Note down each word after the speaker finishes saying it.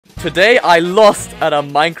Today I lost at a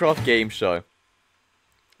Minecraft game show.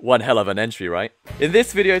 One hell of an entry, right? In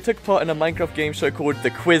this video, I took part in a Minecraft game show called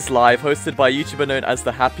The Quiz Live, hosted by a YouTuber known as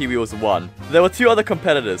the Happy Wheels 1. There were two other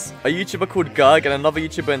competitors, a YouTuber called GERG and another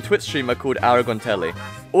YouTuber and Twitch streamer called Aragontelli.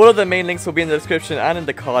 All of the main links will be in the description and in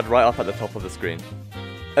the card right up at the top of the screen.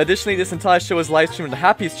 Additionally, this entire show is live streamed on the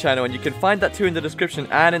Happy's channel, and you can find that too in the description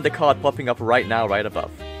and in the card popping up right now, right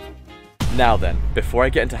above. Now then, before I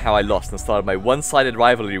get into how I lost and started my one-sided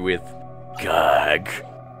rivalry with GERG,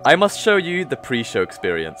 I must show you the pre-show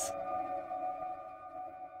experience.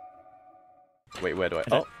 Wait, where do I...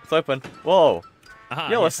 Oh, it's open. Whoa. Aha,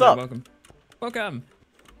 yo, what's up? Welcome. Welcome.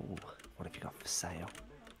 Ooh, what have you got for sale?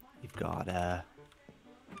 You've got,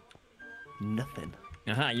 nothing.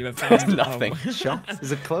 Aha, you have found... Nothing. Shop?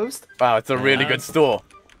 Is it closed? Wow, it's a really good store.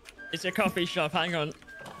 It's a coffee shop, hang on.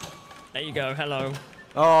 There you go, hello.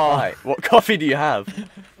 Oh, right. What coffee do you have?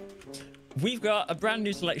 We've got a brand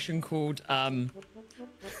new selection called,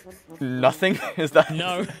 Nothing? Is that...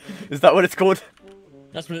 No. Is that what it's called?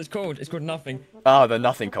 That's what it's called. It's called Nothing. Oh, the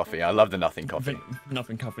Nothing coffee. I love the Nothing coffee.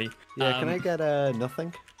 Nothing coffee. Yeah, can I get,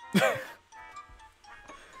 nothing?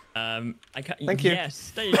 I can't... Thank you.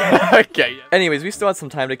 Yes, there you go. Okay. Anyways, we still had some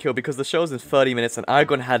time to kill because the show's in 30 minutes and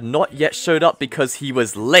Aragon had not yet showed up because he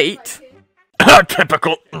was late.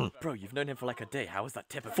 Typical. Bro, you've known him for like a day. How is that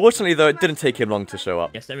typical? Fortunately, though, it didn't take him long to show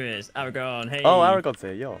up. Yes, there is. Aragon, hey. Oh, Aragon's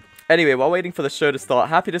here, yo. Anyway, while waiting for the show to start,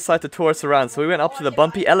 Happy decided to tour us around, so we went up to the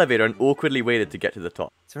bumpy elevator and awkwardly waited to get to the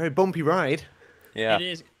top. It's a very bumpy ride. Yeah. It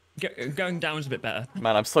is. Going down's a bit better.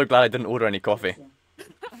 Man, I'm so glad I didn't order any coffee.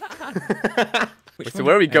 Which Wait, so one?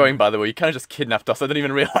 where are we going, by the way? You kind of just kidnapped us. I didn't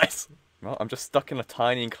even realize. Well, I'm just stuck in a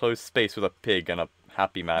tiny enclosed space with a pig and a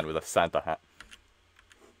happy man with a Santa hat.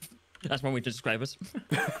 That's one way to describe us.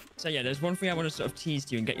 So yeah, there's one thing I want to sort of tease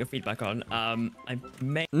to you and get your feedback on. I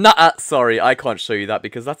may... Nah, sorry, I can't show you that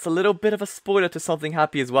because that's a little bit of a spoiler to something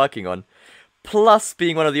Happy is working on. Plus,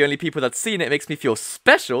 being one of the only people that's seen it makes me feel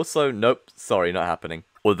special, so nope, sorry, not happening.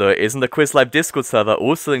 Although it isn't the Quiz Live Discord server,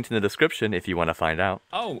 also linked in the description if you want to find out.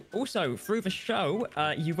 Oh, also, through the show,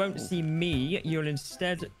 you won't see me, you'll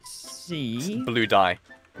instead see... Blue dye.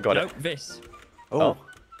 Got nope, it. this. Oh.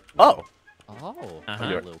 Oh! Oh,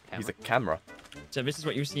 He's a camera. So this is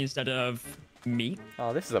what you see instead of me.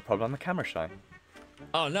 Oh, this is a problem. I'm a camera shy.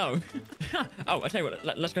 Oh, no. Oh, I'll tell you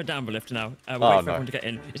what, let's go down the lift now. We'll Oh, wait for no. everyone to get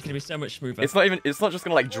in. It's going to be so much smoother. It's not just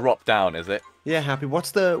gonna like drop down, is it? Yeah, Happy.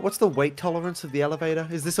 What's the weight tolerance of the elevator?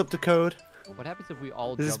 Is this up to code? what happens if we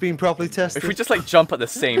all Has this jump been at the properly same time? tested? If we just like jump at the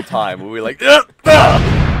same time, we'll be like, There's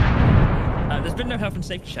been no health and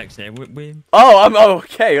safety checks here. Oh, I'm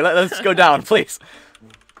okay. Let's go down, please.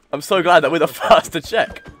 I'm so glad that we're the first to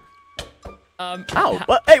check. Ow!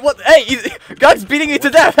 What? Hey, what? Hey, guys, beating you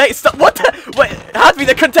to death! Hey, stop! What? Wait, Happy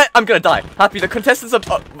the I'm gonna die. Happy the contestants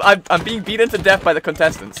are. I'm being beaten to death by the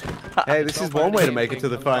contestants. Hey, this is one way to make it to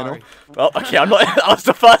the final. Well, okay, I'm not. I was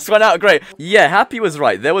the first one out. Great. Yeah, Happy was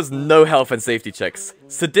right. There was no health and safety checks.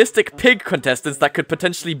 Sadistic pig contestants that could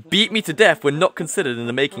potentially beat me to death were not considered in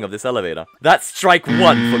the making of this elevator. That's strike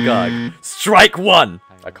one for GERG. Strike one.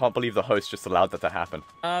 I can't believe the host just allowed that to happen.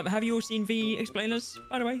 Have you all seen the explainers,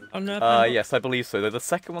 by the way? On Yes, I believe so. Though the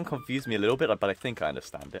second one confused me a little bit, but I think I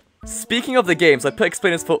understand it. Speaking of the games, I put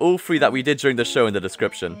explainers for all three that we did during the show in the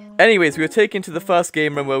description. Anyways, we were taken to the first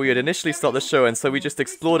game room where we would initially start the show, and so we just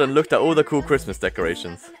explored and looked at all the cool Christmas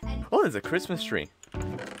decorations. Oh, there's a Christmas tree.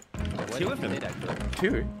 Two of them.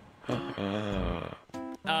 Two?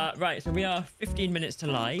 Right, so we are 15 minutes to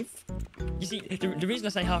live. You see, the reason I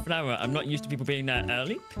say half an hour, I'm not used to people being there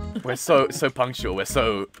early. We're so punctual. We're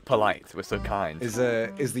so polite. We're so kind. Is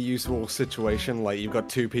the usual situation like you've got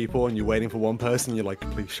two people and you're waiting for one person? You're like,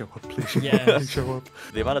 please show up, please show up, Yes. please show up.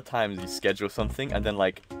 The amount of times you schedule something and then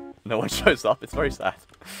like no one shows up, it's very sad.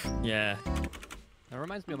 Yeah. That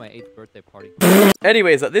reminds me of my 8th birthday party.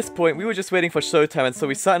 Anyways, at this point, we were just waiting for showtime, and so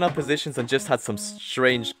we sat in our positions and just had some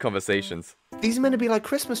strange conversations. These are meant to be like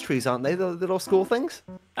Christmas trees, aren't they? The little school things?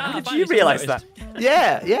 How did you realize that?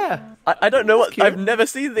 Yeah, yeah. I don't know what. cute. I've never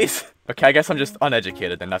seen these. Okay, I guess I'm just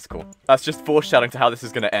uneducated then. That's cool. That's just foreshadowing to how this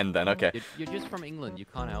is gonna end then. Okay. You're just from England. You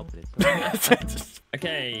can't help it. Just-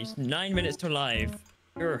 Okay, it's 9 minutes to live.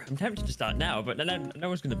 I'm tempted to start now, but no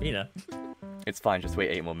one's going to be there. it's fine. Just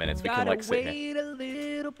wait 8 more minutes. We can like sit here. wait a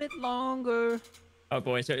little bit longer. Oh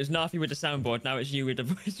boy, so it was Nafi with the soundboard, now it's you with the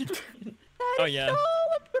voice. Oh yeah.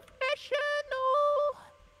 Professional.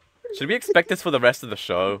 Should we expect this for the rest of the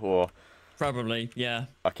show, or? Probably, yeah.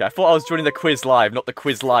 Okay, I thought I was joining the quiz live, not the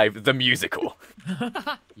quiz live, the musical.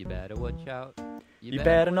 You better watch out. You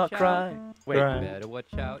better not watch cry. out. Wait. You better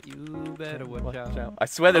watch out. You better watch out. I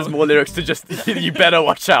swear there's more lyrics to just, you better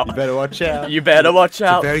watch out. You better watch out. You better watch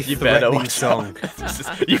out. Very You better threatening watch song.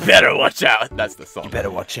 out. You better watch out. That's the song. You better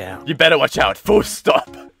watch out. You better watch out. Full stop.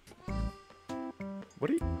 What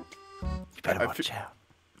are you? You better watch out.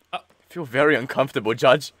 I feel very uncomfortable,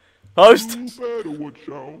 Judge. Host.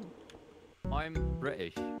 I'm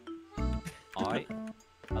British. I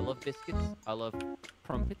love biscuits. I love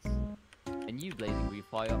crumpets. And you, Blazing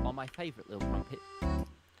Refire, are my favourite little crumpet.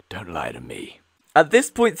 Don't lie to me. At this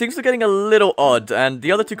point, things were getting a little odd, and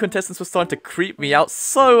the other two contestants were starting to creep me out,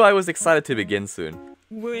 so I was excited to begin soon.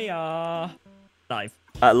 We are live.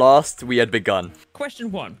 At last, we had begun.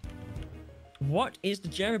 Question 1. What is the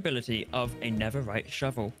durability of a never-right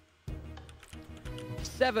shovel?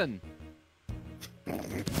 7.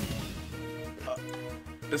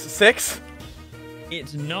 This is 6?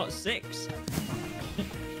 It's not 6.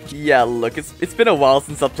 Yeah, look, it's been a while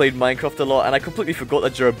since I've played Minecraft a lot, and I completely forgot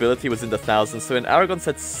that durability was in the thousands, so when Aragon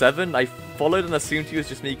said 7, I followed and assumed he was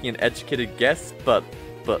just making an educated guess, but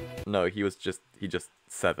no, he just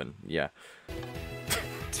 7, yeah.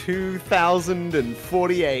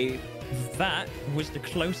 2048. That was the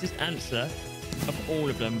closest answer of all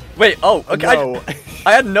of them. Wait, oh, okay, No.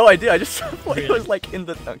 I had no idea, I just thought it Really? was like in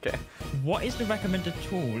the, okay. What is the recommended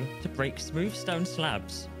tool to break smooth stone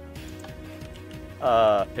slabs?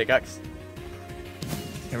 Pickaxe.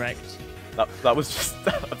 Correct. That was just,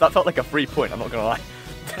 that felt like a free point, I'm not gonna lie.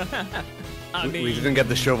 I mean, We didn't get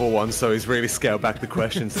the shovel one, so he's really scaled back the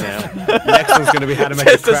questions now. Next one's going to be how to make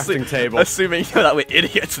a Just crafting table. Assuming that we're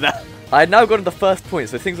idiots now. I had now gotten the first point,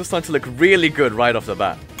 so things were starting to look really good right off the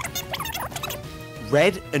bat.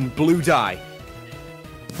 Red and blue dye.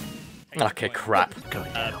 Okay, crap.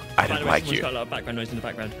 I by don't the way, like someone's you. got a lot of background noise in the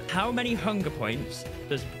background. How many hunger points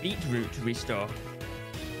does beetroot restore?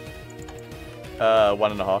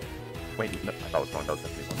 1.5. Wait, no, that was wrong. That was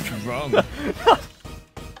definitely wrong. Wrong.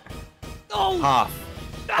 Half.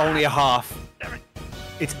 Only a half.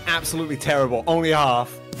 It's absolutely terrible. Only a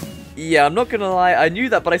half. Yeah, I'm not gonna lie. I knew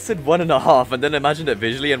that, but I said 1.5, and then imagined it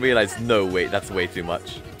visually and realized, no, wait, that's way too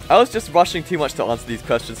much. I was just rushing too much to answer these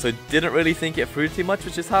questions, so didn't really think it through too much,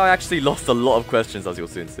 which is how I actually lost a lot of questions, as you'll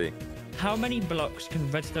soon see. How many blocks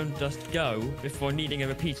can redstone dust go before needing a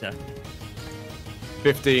repeater?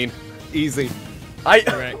 15. Easy.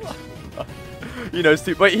 Correct. You know,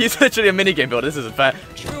 wait, he's literally a minigame builder. This isn't fair.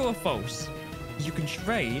 True or false? You can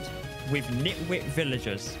trade with nitwit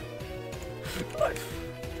villagers.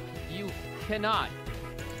 You cannot.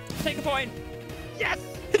 Take a point. Yes!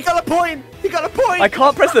 He got a point! He got a point! I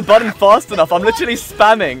can't press the button fast enough. I'm literally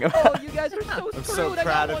spamming. Oh, you guys are so I'm screwed. so I got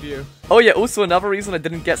proud of one. you. Oh yeah, also another reason I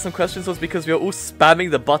didn't get some questions was because we were all spamming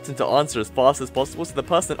the button to answer as fast as possible, so the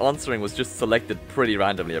person answering was just selected pretty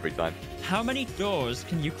randomly every time. How many doors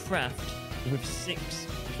can you craft with 6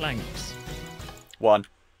 planks? 1.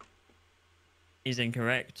 Is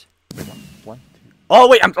incorrect. 1, 2. Oh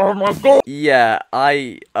wait, oh my god! Yeah,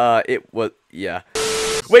 it was, yeah.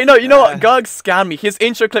 Wait, no, you know what? GERG scammed me. His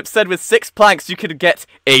intro clip said with 6 planks you could get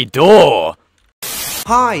a door.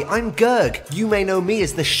 Hi, I'm GERG. You may know me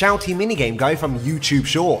as the shouty minigame guy from YouTube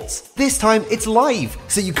Shorts. This time it's live,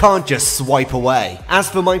 so you can't just swipe away. As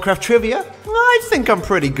for Minecraft trivia, I think I'm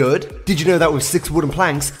pretty good. Did you know that with 6 wooden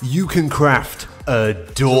planks, you can craft a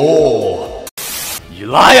door? You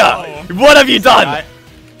liar! What have you done?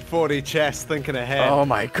 40 chess, thinking ahead. Oh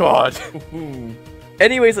my god. Ooh.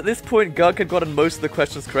 Anyways, at this point, GERG had gotten most of the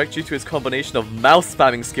questions correct due to his combination of mouse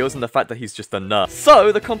spamming skills and the fact that he's just a nut.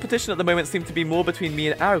 So, the competition at the moment seemed to be more between me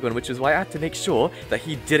and Aragon, which is why I had to make sure that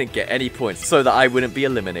he didn't get any points, so that I wouldn't be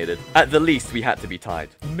eliminated. At the least, we had to be tied.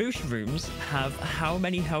 Mushrooms have how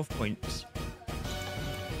many health points?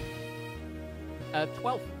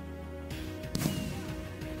 12.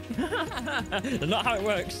 Not how it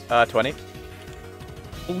works. 20?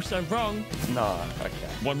 Also wrong. No, okay.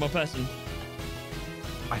 One more person.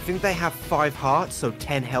 I think they have 5 hearts, so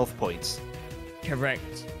 10 health points. Correct.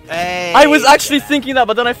 Hey! I was actually thinking that,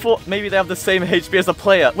 but then I thought maybe they have the same HP as a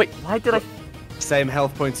player. Wait, why did I... Same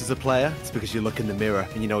health points as a player. It's because you look in the mirror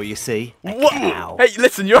and you know what you see. What? Cow. Hey,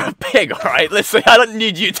 listen, you're a pig, alright? Listen, I don't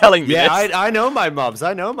need you telling me Yeah, this. I know my mobs.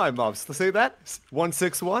 I know my mobs. See that?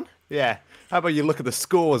 161? Yeah. How about you look at the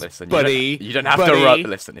scores, Listen, buddy? you don't have buddy. to rub.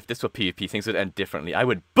 Listen, if this were PvP, things would end differently. I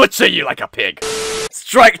would butcher you like a pig.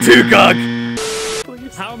 Strike 2, GERG!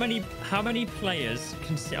 How many players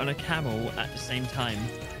can sit on a camel at the same time?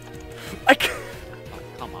 I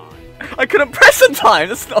Come on. couldn't press in time.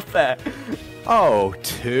 That's not fair. Oh,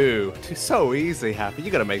 two. Two, so easy, Happy.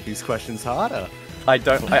 You gotta make these questions harder. I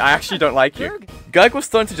actually don't like you. Gerg was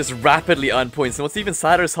starting to just rapidly earn points, and what's even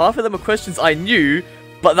sadder is half of them are questions I knew,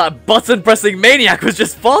 but that button-pressing maniac was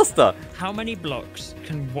just faster. How many blocks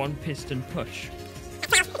can one piston push?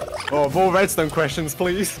 Oh, more redstone questions,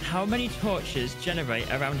 please. How many torches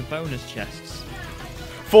generate around the bonus chests?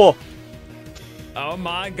 4. Oh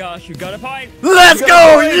my gosh, you got a point! Let's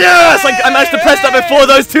go! Yes! I managed to press that before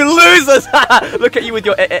those two losers! Look at you with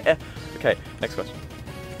your Okay, next question.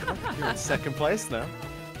 You're in second place now.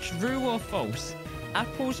 True or false?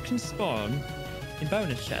 Apples can spawn in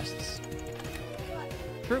bonus chests.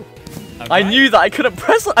 True. I knew that I couldn't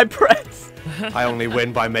press what I pressed. I only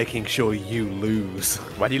win by making sure you lose.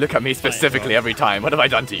 Why do you look at me specifically every time? What have I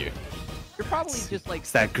done to you? You're probably just like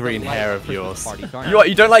It's that green hair of yours.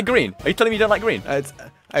 You don't like green? Are you telling me you don't like green?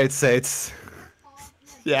 I'd say it's...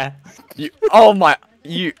 Yeah. Oh my...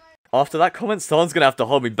 After that comment, someone's gonna have to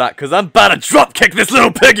hold me back, because I'm about to drop kick this little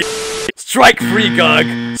piggy! Strike free,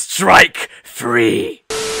 Gerg! Strike free!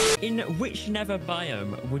 In which nether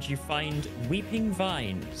biome would you find weeping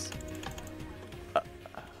vines?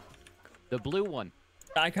 The blue one.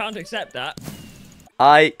 I can't accept that.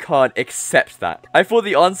 I can't accept that. I thought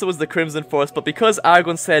the answer was the Crimson Forest, but because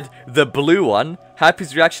Aragorn said the blue one,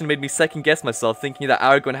 Happy's reaction made me second guess myself, thinking that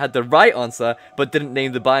Aragorn had the right answer, but didn't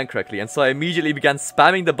name the biome correctly, and so I immediately began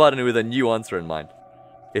spamming the button with a new answer in mind.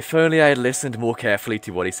 If only I had listened more carefully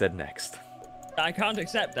to what he said next. I can't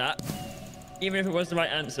accept that. Even if it was the right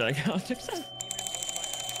answer, I can't accept.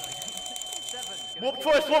 What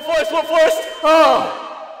forest? What forest? What forest? Oh!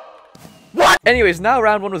 What? Anyways, now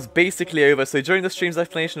round 1 was basically over, so during the stream's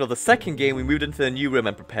explanation of the second game, we moved into the new room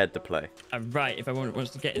and prepared to play. Right, if everyone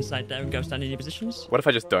wants to get inside there and go stand in your positions. What if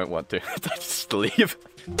I just don't want to? I just leave?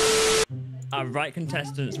 Alright,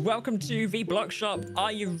 contestants, welcome to the Block Shop.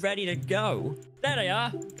 Are you ready to go? There they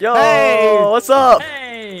are. Yo, Hey! what's up?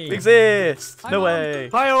 Hey! We exist. Hi, No Mom. way.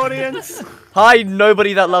 Hi, audience. Hi,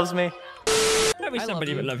 nobody that loves me. There'll be I love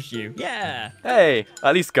somebody you. that loves you. Yeah. Hey,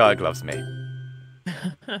 at least Gerg loves me.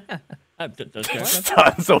 Does go.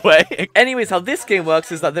 Stands away. Anyways, how this game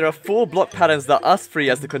works is that there are 4 block patterns that us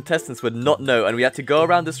 3 as the contestants would not know, and we had to go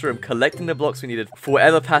around this room collecting the blocks we needed for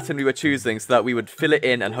whatever pattern we were choosing so that we would fill it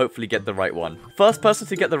in and hopefully get the right one. First person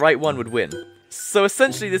to get the right one would win. So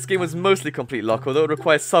essentially this game was mostly complete luck, although it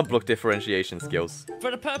requires sub-block differentiation skills.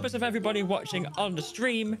 For the purpose of everybody watching on the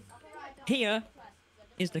stream, here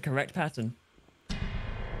is the correct pattern.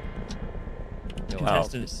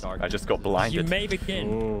 Contestants, I just got you blinded. may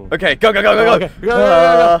begin. Okay, go, go, go, go, go. Okay,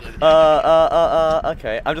 go.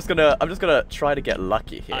 Okay, I'm just gonna try to get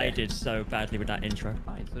lucky here. I did so badly with that intro.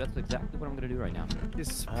 Fine, so that's exactly what I'm gonna do right now.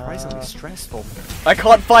 It's surprisingly stressful. I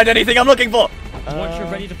can't find anything I'm looking for. Once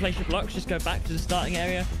you're ready to place your blocks, just go back to the starting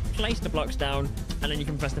area, place the blocks down, and then you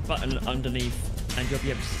can press the button underneath, and you'll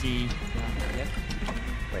be able to see. Yep.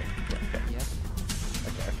 Wait, okay, Yep.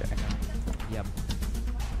 okay. Yep.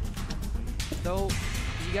 So, do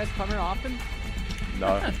you guys come here often?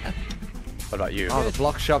 No. What about you? Oh, the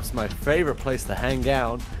block shop's my favorite place to hang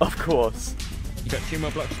out. Of course. You got 2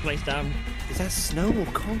 more blocks to place down. Is that snow or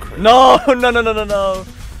concrete? No, no, no, no, no, no.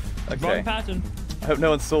 Okay. Wrong pattern. I hope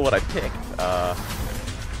no one saw what I picked.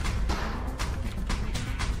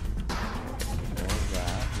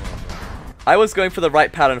 I was going for the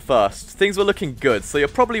right pattern first. Things were looking good, so you're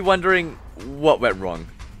probably wondering what went wrong.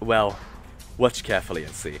 Well, watch carefully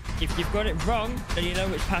and see. If you've got it wrong, then you know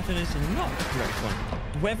which pattern is not the correct one.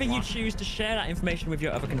 Whether you choose to share that information with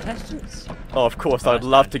your other contestants. Oh, of course, I would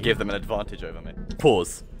love to give them an advantage over me.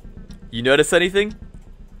 Pause. You notice anything?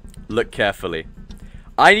 Look carefully.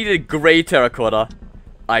 I needed grey terracotta.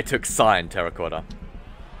 I took cyan terracotta.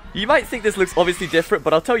 You might think this looks obviously different,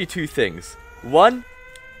 but I'll tell you 2 things. 1,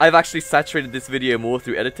 I've actually saturated this video more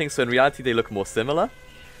through editing, so in reality they look more similar.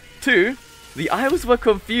 2, the aisles were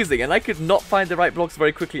confusing and I could not find the right blocks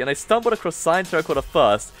very quickly, and I stumbled across cyan terracotta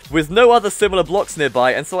first with no other similar blocks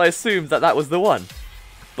nearby, and so I assumed that that was the one.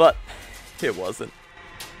 But it wasn't.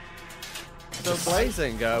 So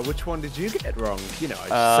Blazing, which one did you get wrong? You know,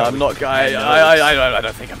 I'm not. I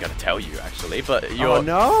don't think I'm gonna tell you actually, but you're. Oh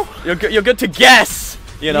no! You're good to guess.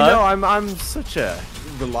 You know. I'm such a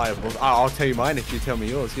reliable. I'll tell you mine if you tell me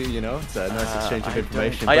yours. You know, it's a nice exchange of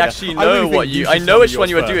information. I but, actually I know really what think you. should I tell know me which one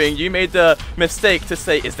yours you were first. doing. You made the mistake to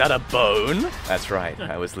say, "Is that a bone?" That's right.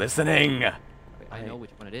 I was listening. Wait, I know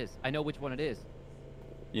which one it is. I know which one it is.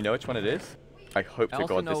 You know which one it is? I hope I to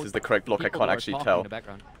also God this know is the correct block. I people can't that are actually talking tell. in the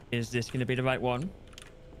background. Is this going to be the right one?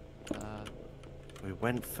 We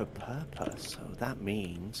went for purple, so that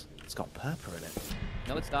means it's got purple in it.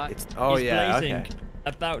 No, it's not. Oh He's yeah, blazing, okay.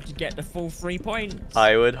 about to get the full 3 points.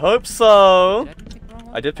 I would hope so. Did I pick the wrong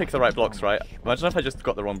one? I did pick the right blocks, right? Imagine if I just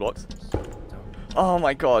got the wrong blocks. Oh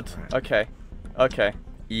my god. Okay. Okay.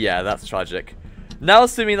 Yeah, that's tragic. Now,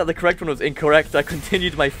 assuming that the correct one was incorrect, I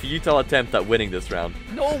continued my futile attempt at winning this round.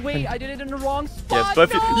 No, wait, I did it in the wrong spot. Yes,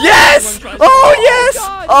 both no! you. Yes! Everyone tries Oh, to- yes!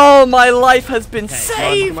 God. Oh, my life has been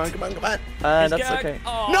saved! Come on, come on, come on. And He's that's Gerg. okay.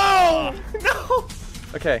 Oh. No!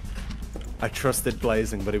 Okay. I trusted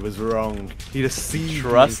Blazing, but he was wrong. He deceived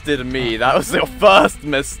me. Trusted me. That was your first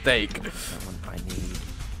mistake. That one I need.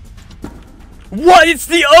 What? It's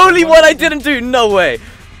the only one I didn't do. No way.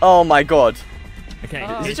 Oh my god. Okay,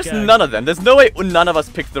 Oh. It's he's just Gerg. none of them. There's no way none of us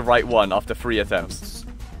picked the right one after 3 attempts.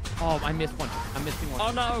 Oh, I missed one. I'm missing one.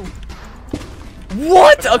 Oh no!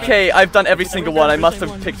 What? Okay, I've done every single one. I every must have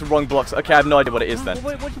single picked the wrong blocks. Okay, I have no idea what it is then.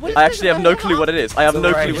 What I actually have no clue what it is. I have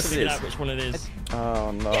no clue what it Figure is. out which one it is.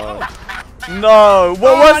 Oh no. No.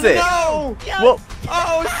 What was it? No! What?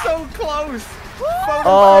 Oh, so close!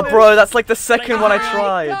 Oh, bro, that's like the second one I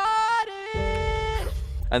tried. Got it!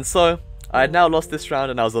 And so, I had now lost this round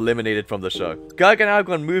and I was eliminated from the show. GERG and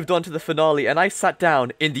Algon moved on to the finale and I sat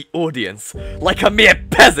down in the audience, like a mere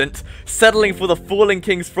peasant, settling for the fallen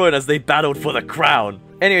king's throne as they battled for the crown.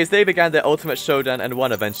 Anyways, they began their ultimate showdown and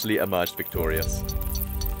one eventually emerged victorious.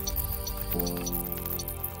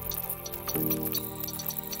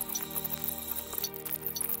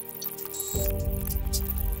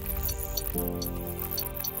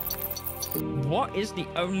 What is the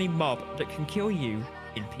only mob that can kill you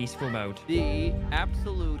in peaceful mode? The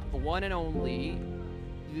absolute one and only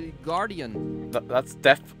the Guardian. That's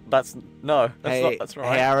death. That's no. That's Hey, not. That's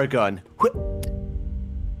right. hey, Aragon.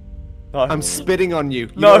 No. I'm spitting on you.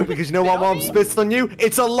 No. Know, because you know what mom spits on you?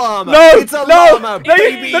 It's a llama. No! It's a No! llama, No!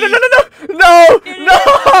 baby. No! No! No! No! No!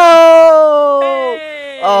 No!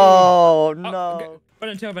 Hey! Oh no! Okay. But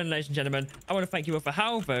until then, ladies and gentlemen, I want to thank you all for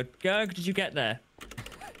however, GERG, did you get there?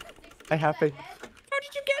 I'm happy. How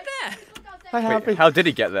did you get there? I'm Wait, happy. how did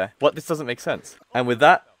he get there? What? This doesn't make sense. And with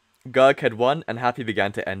that, GERG had won, and Happy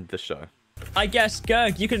began to end the show. I guess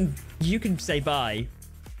GERG, you can say bye.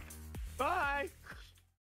 Bye.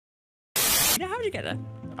 Now, how did you get there?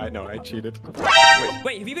 I know, I cheated.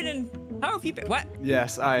 Wait, have you been in? How have you been? What?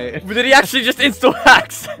 Yes, I. Did he actually just install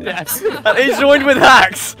hacks? Yes. And he joined with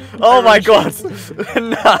hacks. Oh my god.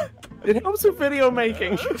 Nah. It helps with video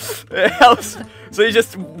making. It helps. So you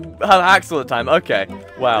just have hacks all the time. Okay.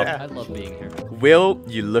 Wow. Yeah. I love being here. Will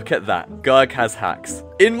you look at that? GERG has hacks.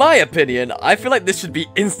 In my opinion, I feel like this should be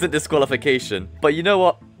instant disqualification. But you know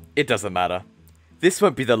what? It doesn't matter. This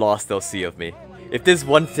won't be the last they'll see of me. If there's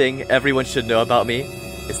one thing everyone should know about me,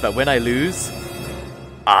 it's that when I lose,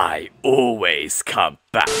 I always come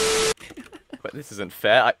back. But this isn't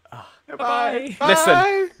fair. Bye.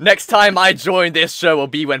 Listen, next time I join this show will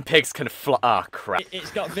be when pigs can fly. Ah, crap.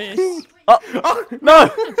 It's got this. Oh,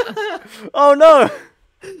 no! Oh, no!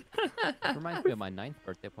 It reminds me of my 9th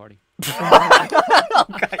birthday party.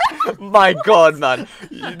 My god, man.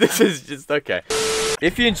 This is just okay.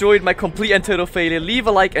 If you enjoyed my complete and total failure, leave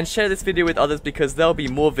a like and share this video with others because there'll be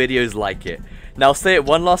more videos like it. Now say it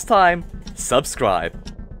one last time. Subscribe.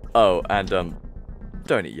 Oh, and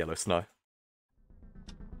don't eat yellow snow.